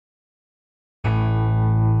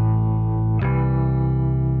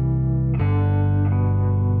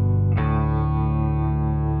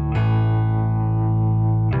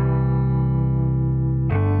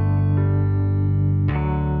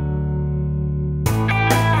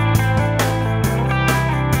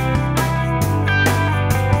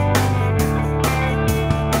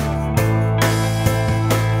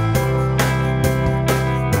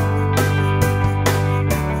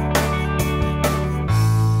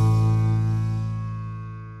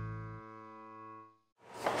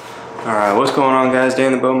Alright, what's going on, guys?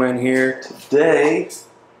 Dan the Bowman here. Today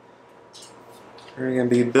we're going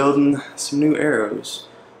to be building some new arrows.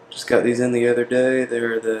 Just got these in the other day.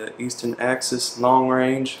 They're the Easton Axis long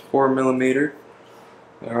range 4mm.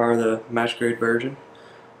 They are the match grade version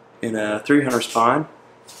in a 300 spine.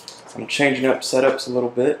 I'm changing up setups a little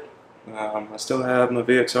bit. I still have my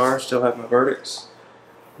VXR, still have my Vertix,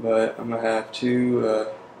 but I'm going to have two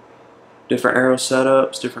different arrow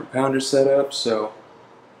setups, different pounder setups, so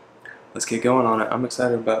let's get going on it. I'm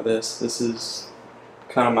excited about this. This is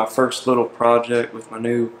kind of my first little project with my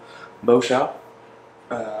new bow shop.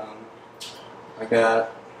 I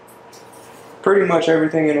got pretty much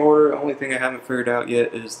everything in order. The only thing I haven't figured out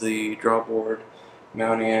yet is the drawboard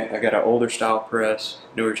mounting it. I got an older style press,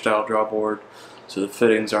 newer style drawboard, so the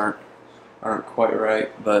fittings aren't quite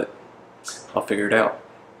right, but I'll figure it out.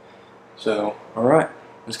 So, alright,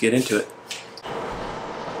 let's get into it.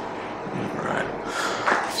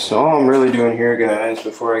 So all I'm really doing here, guys,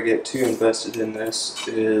 before I get too invested in this,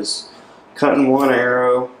 is cutting one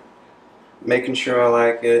arrow, making sure I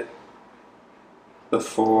like it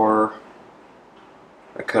before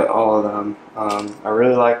I cut all of them. I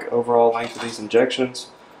really like overall length of these injections.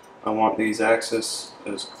 I want these axes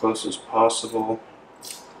as close as possible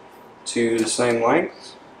to the same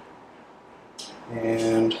length,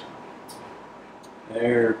 and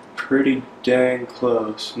they're pretty dang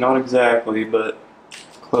close. Not exactly, but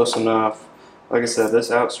close enough. Like I said, this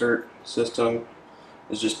outsert system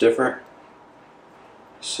is just different,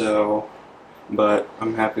 so, but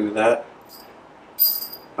I'm happy with that.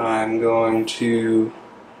 I'm going to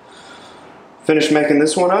finish making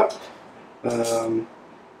this one up,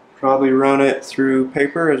 probably run it through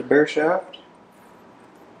paper as bare shaft,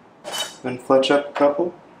 then fletch up a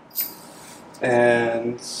couple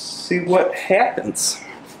and see what happens.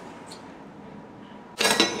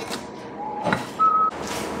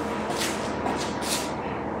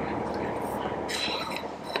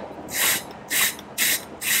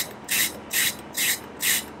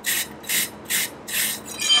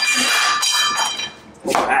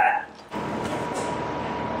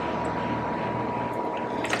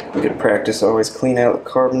 Good practice, always clean out the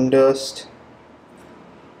carbon dust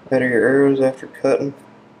out of your arrows after cutting.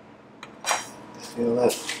 Feel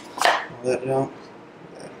that down?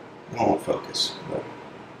 It won't focus, but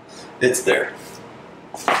it's there.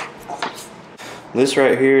 This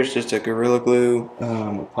right here is just a Gorilla Glue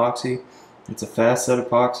epoxy. It's a fast set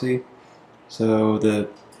epoxy. So the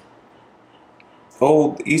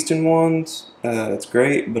old Easton ones, it's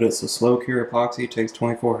great, but it's a slow cure epoxy. It takes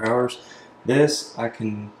 24 hours. This, I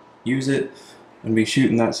can use it and be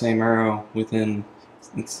shooting that same arrow within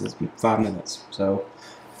 5 minutes. So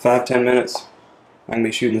 5-10 minutes, I can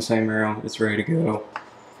be shooting the same arrow. It's ready to go.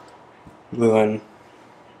 Glue in,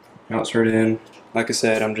 outsert in. Like I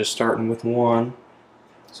said, I'm just starting with one,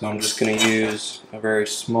 so I'm just going to use a very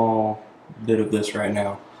small bit of this right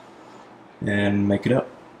now and make it up.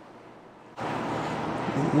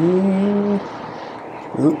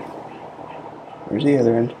 Oop. Where's the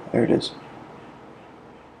other end? There it is.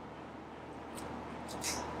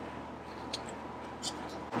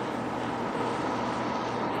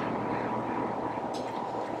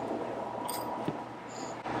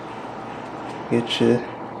 Get you.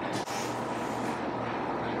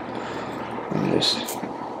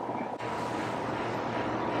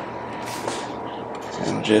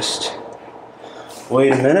 And just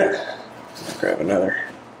wait a minute. I'll grab another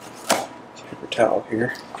paper towel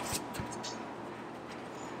here.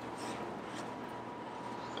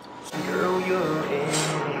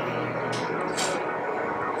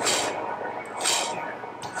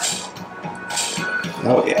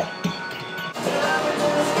 Oh yeah.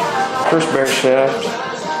 First bare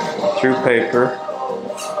shaft through paper.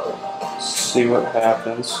 See what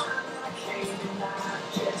happens.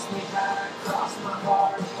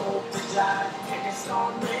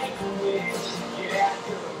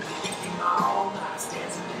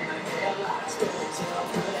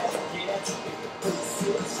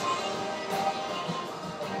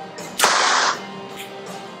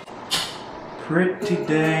 Pretty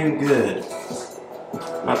dang good.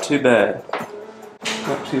 Not too bad.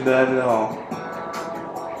 Not too bad at all.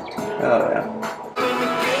 Oh yeah.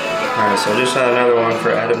 Alright, so I just had another one for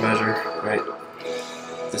added measure. Right.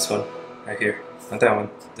 This one. Right here. Not that one.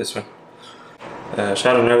 This one.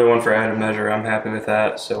 Shot another one for added measure. I'm happy with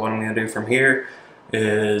that. So what I'm going to do from here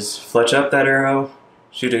is fletch up that arrow,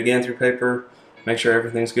 shoot it again through paper, make sure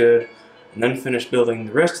everything's good, and then finish building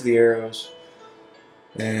the rest of the arrows,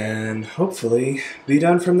 and hopefully be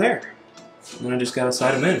done from there. And then I just got to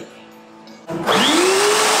sight them in.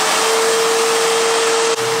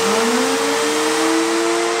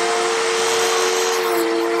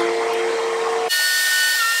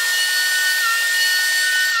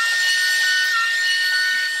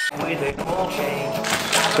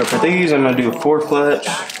 these, I'm going to do a 4-clutch,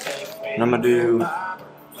 and I'm going to do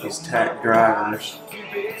these tack drivers.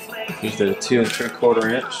 These are 2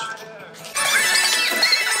 3/4 inch.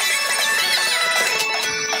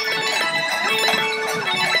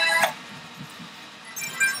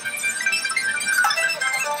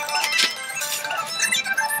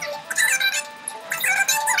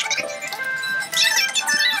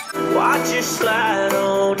 Watch you slide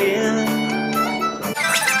on in.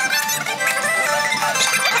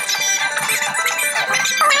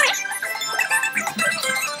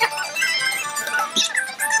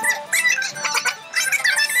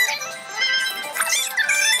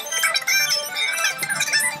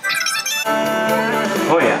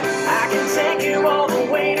 Oh yeah. I can take you all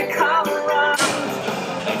the way to Colorado.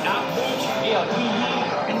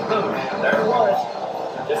 And boom, there it was.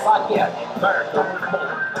 Just like that, America was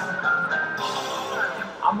born.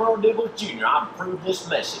 I'm Earl Dibble Jr. I approve this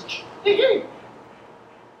message.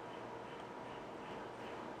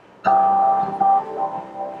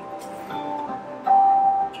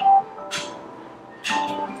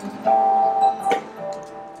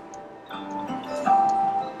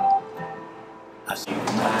 I see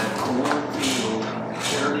my cornfield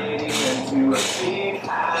turning into a big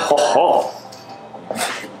house. Oh,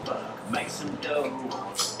 Make some dough.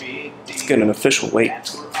 Big let's get an official weight.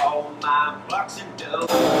 That's where all my bucks and dough.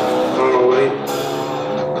 Normal weight.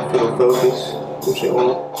 Full focus. Push it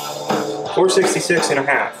on.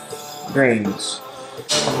 466.5 grains.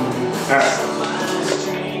 Alright.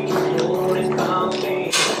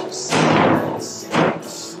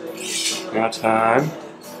 Now time.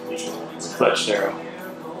 Clutch zero.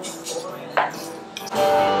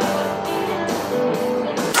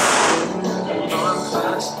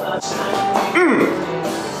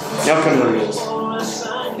 Y'all come look at this.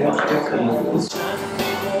 Y'all come look at this.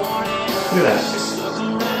 Look at that.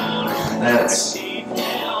 That's,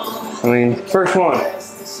 I mean, first one.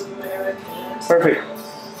 Perfect.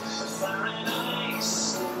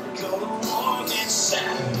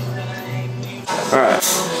 Alright,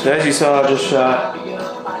 so as you saw, I just shot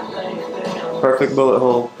perfect bullet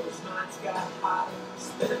hole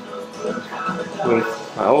with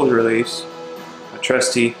my old release, my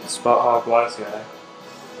trusty Spot Hog Wise Guy.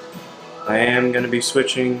 I am going to be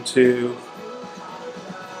switching to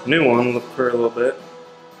a new one, look for a little bit.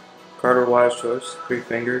 Carter Wise Choice,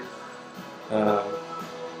 3-fingered.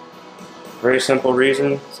 Very simple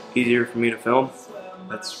reason, it's easier for me to film.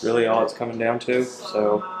 That's really all it's coming down to.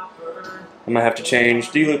 So I might have to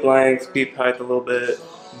change D-loop length, peep height a little bit,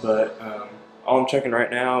 but all I'm checking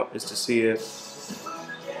right now is to see if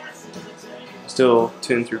still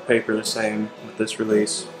tune through paper the same with this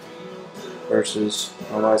release versus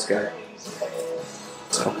my Wise Guy.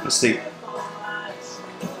 So let's see.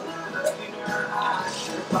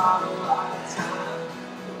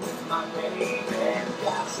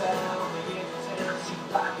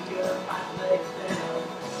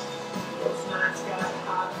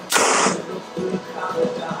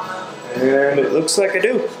 And it looks like I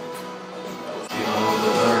do.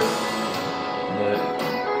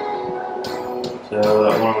 So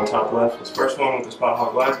that one on the top left was the first one with the Spot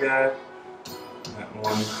Hog Wise Guy. That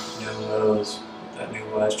one down below is with that new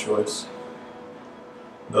Wise Choice.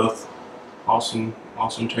 Both awesome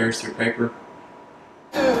tears through paper.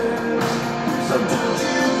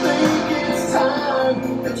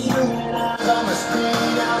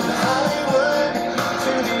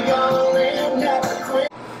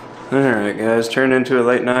 Alright guys, turned into a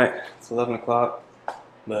late night. It's 11 o'clock,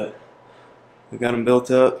 but we got them built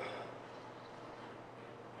up.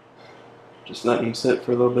 Just letting them sit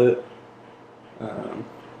for a little bit.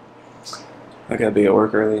 I gotta be at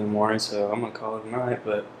work early in the morning, so I'm gonna call it a night,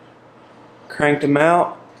 but cranked them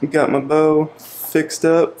out. Got my bow fixed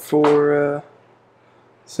up for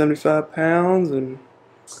 75 pounds and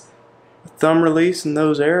a thumb release and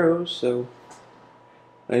those arrows, so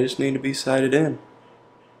they just need to be sighted in.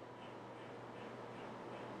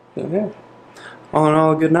 So yeah, all in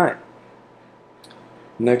all, a good night.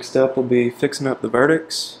 Next up will be fixing up the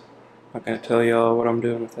verdicts. Not gonna tell y'all what I'm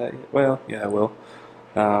doing with that yet. Well, yeah, I will.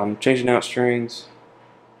 Changing out strings,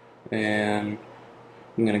 and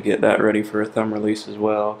I'm gonna get that ready for a thumb release as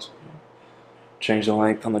well. So change the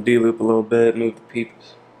length on the D loop a little bit, move the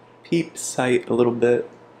peep sight a little bit.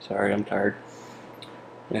 Sorry, I'm tired.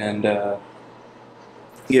 And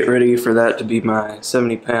get ready for that to be my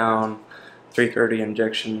 70-pound 330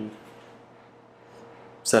 injection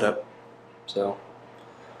setup. So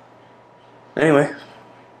anyway,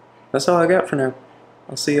 that's all I got for now.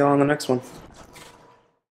 I'll see y'all on the next one.